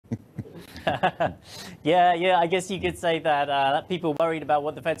Yeah, I guess you could say that people worried about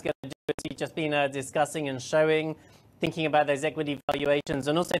what the Fed's going to do, as you've just been discussing and showing, thinking about those equity valuations,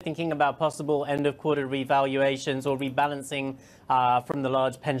 and also thinking about possible end-of-quarter revaluations or rebalancing from the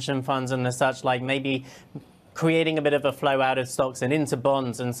large pension funds and the such, like maybe creating a bit of a flow out of stocks and into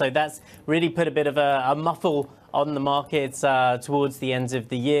bonds. And so that's really put a bit of a muffle on the markets towards the end of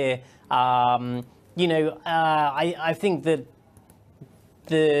the year. I think that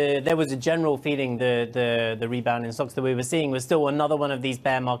there was a general feeling the rebound in stocks that we were seeing was still another one of these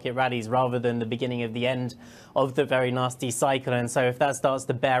bear market rallies rather than the beginning of the end of the very nasty cycle. And so if that starts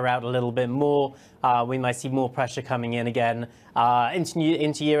to bear out a little bit more, we might see more pressure coming in again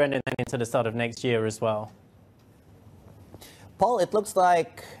into year end and then into the start of next year as well. Paul, it looks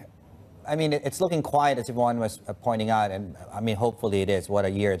like, I mean, it's looking quiet, as everyone was pointing out, and I mean, hopefully it is. What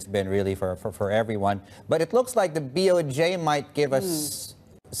a year it's been really for everyone. But it looks like the BOJ might give us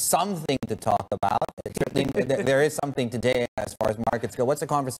something to talk about. Certainly, there is something today as far as markets go. What's the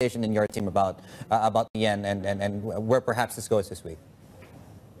conversation in your team about the yen and where perhaps this goes this week?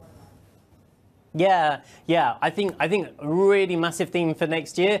 Yeah. I think really massive theme for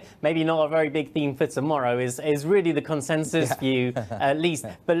next year, maybe not a very big theme for tomorrow, is really the consensus view, at least.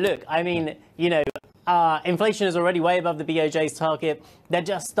 But look, I mean, inflation is already way above the BOJ's target. They're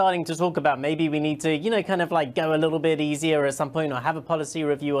just starting to talk about maybe we need to, kind of like go a little bit easier at some point or have a policy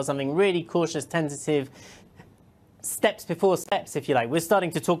review or something really cautious, tentative. Steps before steps, if you like. We're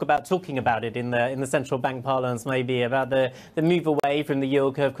starting to talking about it in the central bank parlance, maybe about the move away from the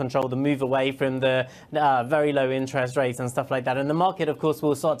yield curve control, the move away from the very low interest rates and stuff like that. And the market, of course,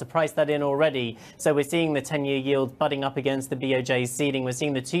 will start to price that in already. So we're seeing the 10-year yield butting up against the BOJ's ceiling. We're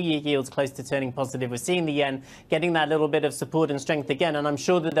seeing the 2-year yields close to turning positive. We're seeing the yen getting that little bit of support and strength again. And I'm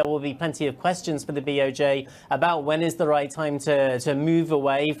sure that there will be plenty of questions for the BOJ about when is the right time to move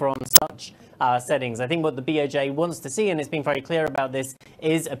away from such settings. I think what the BOJ wants to see, and it's been very clear about this,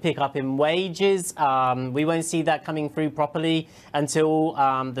 is a pickup in wages. We won't see that coming through properly until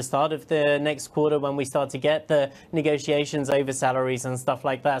the start of the next quarter, when we start to get the negotiations over salaries and stuff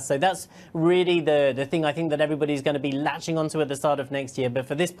like that. So that's really the thing I think that everybody's going to be latching onto at the start of next year. But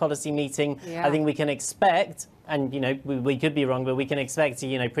for this policy meeting, I think we can expect, and we could be wrong, but we can expect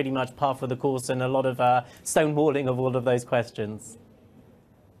pretty much par for the course and a lot of stonewalling of all of those questions.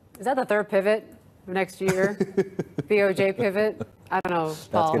 Is that the third pivot for next year? BOJ pivot? I don't know,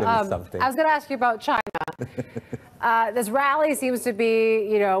 Paul. That's going to be something. I was going to ask you about China. This rally seems to be,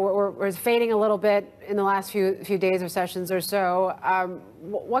 we're fading a little bit in the last few days or sessions or so.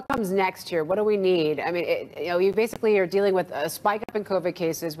 What comes next year? What do we need? I mean, you basically are dealing with a spike up in COVID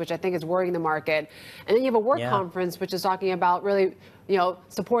cases, which I think is worrying the market. And then you have a work conference, which is talking about really,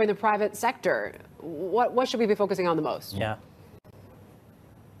 supporting the private sector. What should we be focusing on the most? Yeah.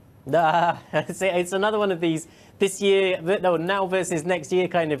 It's another one of these this year, no, now versus next year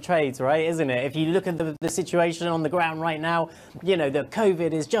kind of trades, right? Isn't it? If you look at the situation on the ground right now, the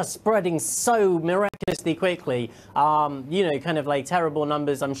COVID is just spreading so miraculously quickly. Kind of like terrible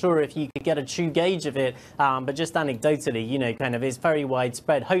numbers. I'm sure if you could get a true gauge of it, but just anecdotally, kind of it's very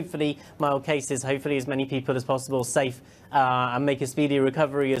widespread. Hopefully, mild cases, hopefully as many people as possible safe. And make a speedy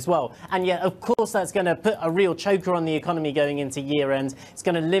recovery as well. And yet, of course, that's going to put a real choker on the economy going into year end. It's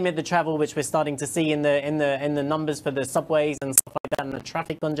going to limit the travel, which we're starting to see in the numbers for the subways and stuff like that, and the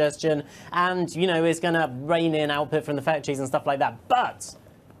traffic congestion. And it's going to rein in output from the factories and stuff like that. But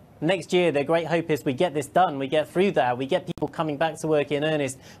next year, the great hope is we get this done. We get through that. We get people coming back to work in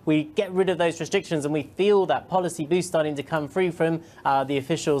earnest. We get rid of those restrictions, and we feel that policy boost starting to come through from the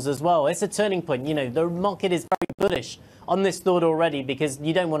officials as well. It's a turning point. The market is very bullish on this thought already, because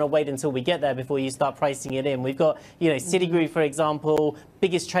you don't want to wait until we get there before you start pricing it in. We've got, Citigroup, for example,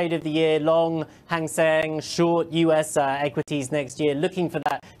 biggest trade of the year, long Hang Seng, short US equities next year, looking for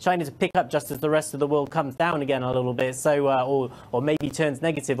that China to pick up just as the rest of the world comes down again a little bit. So, or maybe turns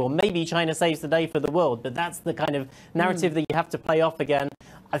negative, or maybe China saves the day for the world. But that's the kind of narrative that you have to play off again.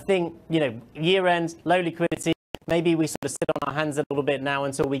 I think, year end, low liquidity. Maybe we sort of sit on our hands a little bit now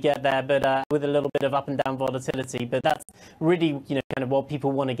until we get there, but with a little bit of up and down volatility. But that's really, kind of what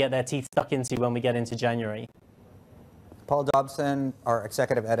people want to get their teeth stuck into when we get into January. Paul Dobson, our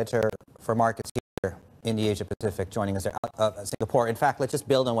executive editor for markets here in the Asia Pacific, joining us out of Singapore. In fact, let's just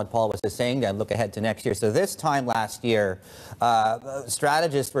build on what Paul was just saying and look ahead to next year. So this time last year,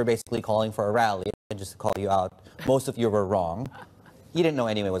 strategists were basically calling for a rally. And just to call you out, most of you were wrong. You didn't know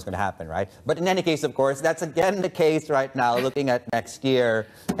anyway what was going to happen, right? But in any case, of course, that's again the case right now, looking at next year.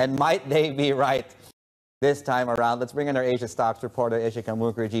 And might they be right this time around? Let's bring in our Asia Stocks reporter, Ishika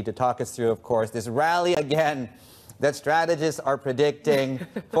Mukherjee, to talk us through, of course, this rally again that strategists are predicting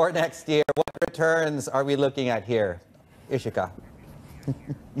for next year? What returns are we looking at here? Ishika.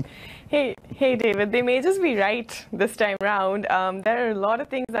 Hey, David, they may just be right this time round. There are a lot of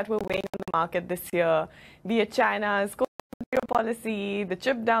things that were weighing on the market this year, be it China's COVID policy, the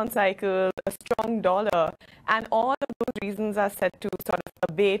chip down cycle, a strong dollar, and all of those reasons are set to sort of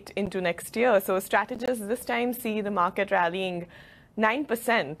abate into next year. So strategists this time see the market rallying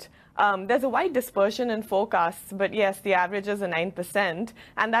 9%. There's a wide dispersion in forecasts, but yes, the average is a 9%,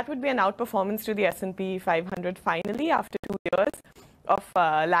 and that would be an outperformance to the S&P 500 finally after 2 years of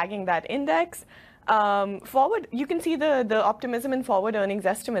lagging that index. Forward, you can see the optimism in forward earnings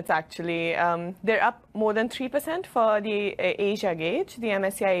estimates actually. They're up more than 3% for the Asia gauge, the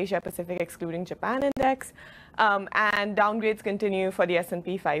MSCI Asia Pacific excluding Japan index, and downgrades continue for the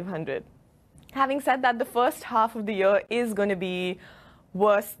S&P 500. Having said that, the first half of the year is going to be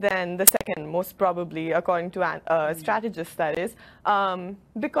worse than the second, most probably, according to strategists, that is,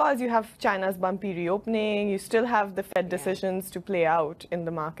 because you have China's bumpy reopening, you still have the Fed decisions to play out in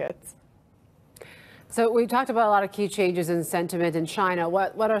the markets. So we talked about a lot of key changes in sentiment in China.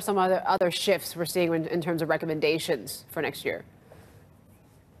 What are some other shifts we're seeing in terms of recommendations for next year?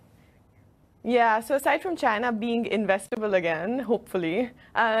 Yeah, so aside from China being investable again, hopefully,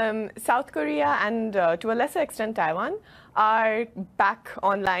 South Korea and to a lesser extent Taiwan are back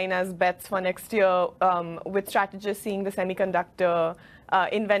online as bets for next year, with strategists seeing the semiconductor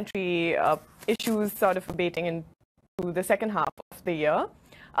inventory issues sort of abating into the second half of the year.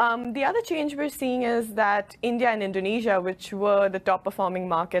 The other change we're seeing is that India and Indonesia, which were the top performing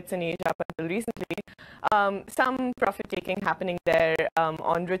markets in Asia up until recently, some profit taking happening there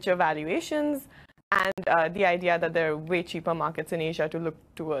on richer valuations, and the idea that there are way cheaper markets in Asia to look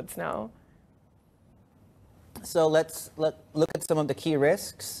towards now. So let's look at some of the key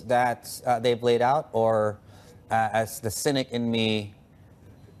risks that they've laid out, or as the cynic in me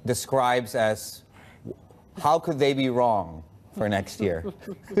describes as, how could they be wrong for next year?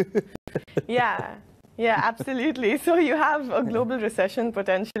 Yeah, absolutely. So you have a global recession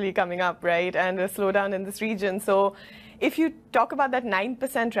potentially coming up, right? And a slowdown in this region. So if you talk about that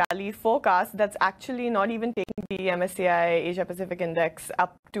 9% rally forecast, that's actually not even taking the MSCI Asia Pacific Index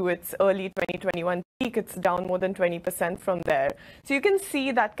up to its early 2021 peak. It's down more than 20% from there. So you can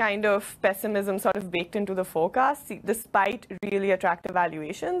see that kind of pessimism sort of baked into the forecast, despite really attractive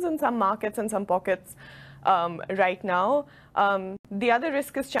valuations in some markets and some pockets right now. The other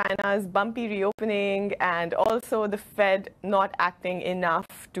risk is China's bumpy reopening and also the Fed not acting enough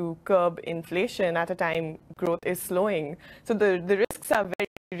to curb inflation at a time growth is slowing. So the risks are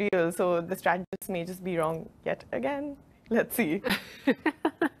very real. So the strategists may just be wrong yet again. Let's see.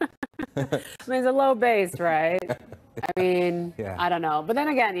 I mean, it's a low base, right? I mean, yeah. I don't know. But then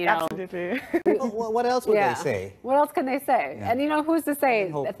again, you know. Absolutely. What else would they say? What else can they say? Yeah. And, you know, who's to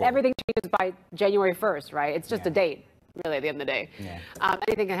say that everything changes by January 1st, right? It's just a date, really, at the end of the day. Yeah.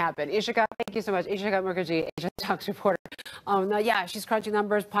 Anything can happen. Ishika, thank you so much. Ishika Mukherjee, Asia Stocks reporter. Yeah, she's crunching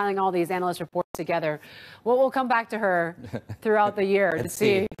numbers, piling all these analyst reports together. We'll come back to her throughout the year to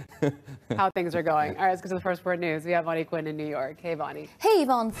see how things are going. All right, let's go to the first word news. We have Vonnie Quinn in New York. Hey, Vonnie. Hey,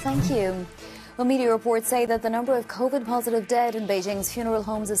 Yvonne. Thank you. Well, media reports say that the number of COVID-positive dead in Beijing's funeral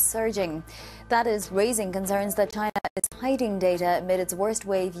homes is surging. That is raising concerns that China is hiding data amid its worst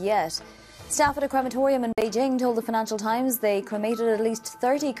wave yet. Staff at a crematorium in Beijing told the Financial Times they cremated at least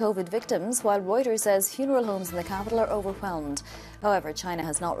 30 COVID victims, while Reuters says funeral homes in the capital are overwhelmed. However, China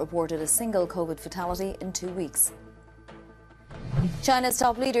has not reported a single COVID fatality in 2 weeks. China's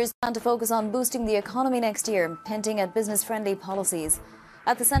top leaders plan to focus on boosting the economy next year, hinting at business-friendly policies.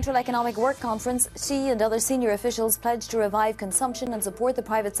 At the Central Economic Work Conference, Xi and other senior officials pledged to revive consumption and support the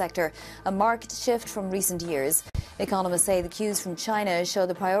private sector, a marked shift from recent years. Economists say the cues from China show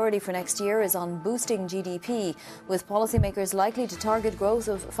the priority for next year is on boosting GDP, with policymakers likely to target growth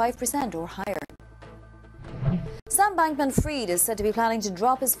of 5% or higher. Sam Bankman-Fried is said to be planning to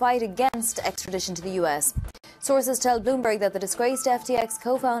drop his fight against extradition to the US. Sources tell Bloomberg that the disgraced FTX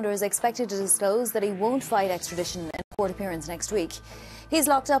co-founder is expected to disclose that he won't fight extradition in a court appearance next week. He's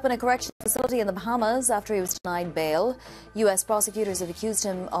locked up in a correctional facility in the Bahamas after he was denied bail. US prosecutors have accused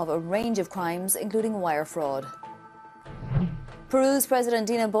him of a range of crimes, including wire fraud. Peru's President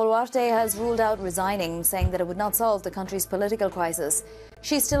Dina Boluarte has ruled out resigning, saying that it would not solve the country's political crisis.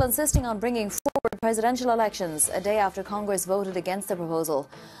 She's still insisting on bringing forward presidential elections a day after Congress voted against the proposal.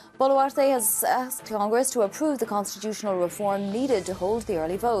 Boluarte has asked Congress to approve the constitutional reform needed to hold the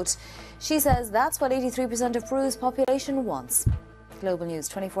early vote. She says that's what 83% of Peru's population wants. Global News,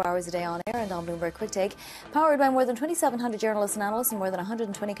 24 hours a day on air and on Bloomberg Quick Take, powered by more than 2,700 journalists and analysts in more than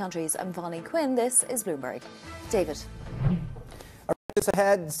 120 countries. I'm Vonnie Quinn. This is Bloomberg. David. Just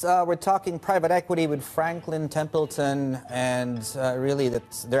ahead, we're talking private equity with Franklin Templeton, and really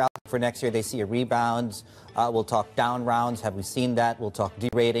they're out for next year. They see a rebound. We'll talk down rounds. Have we seen that? We'll talk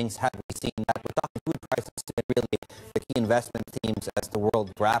deratings. Have we seen that? We're talking food prices, really the key investment themes as the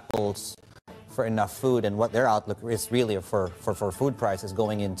world grapples for enough food and what their outlook is really for food prices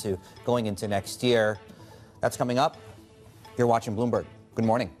going into next year. That's coming up. You're watching Bloomberg. Good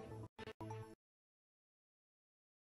morning.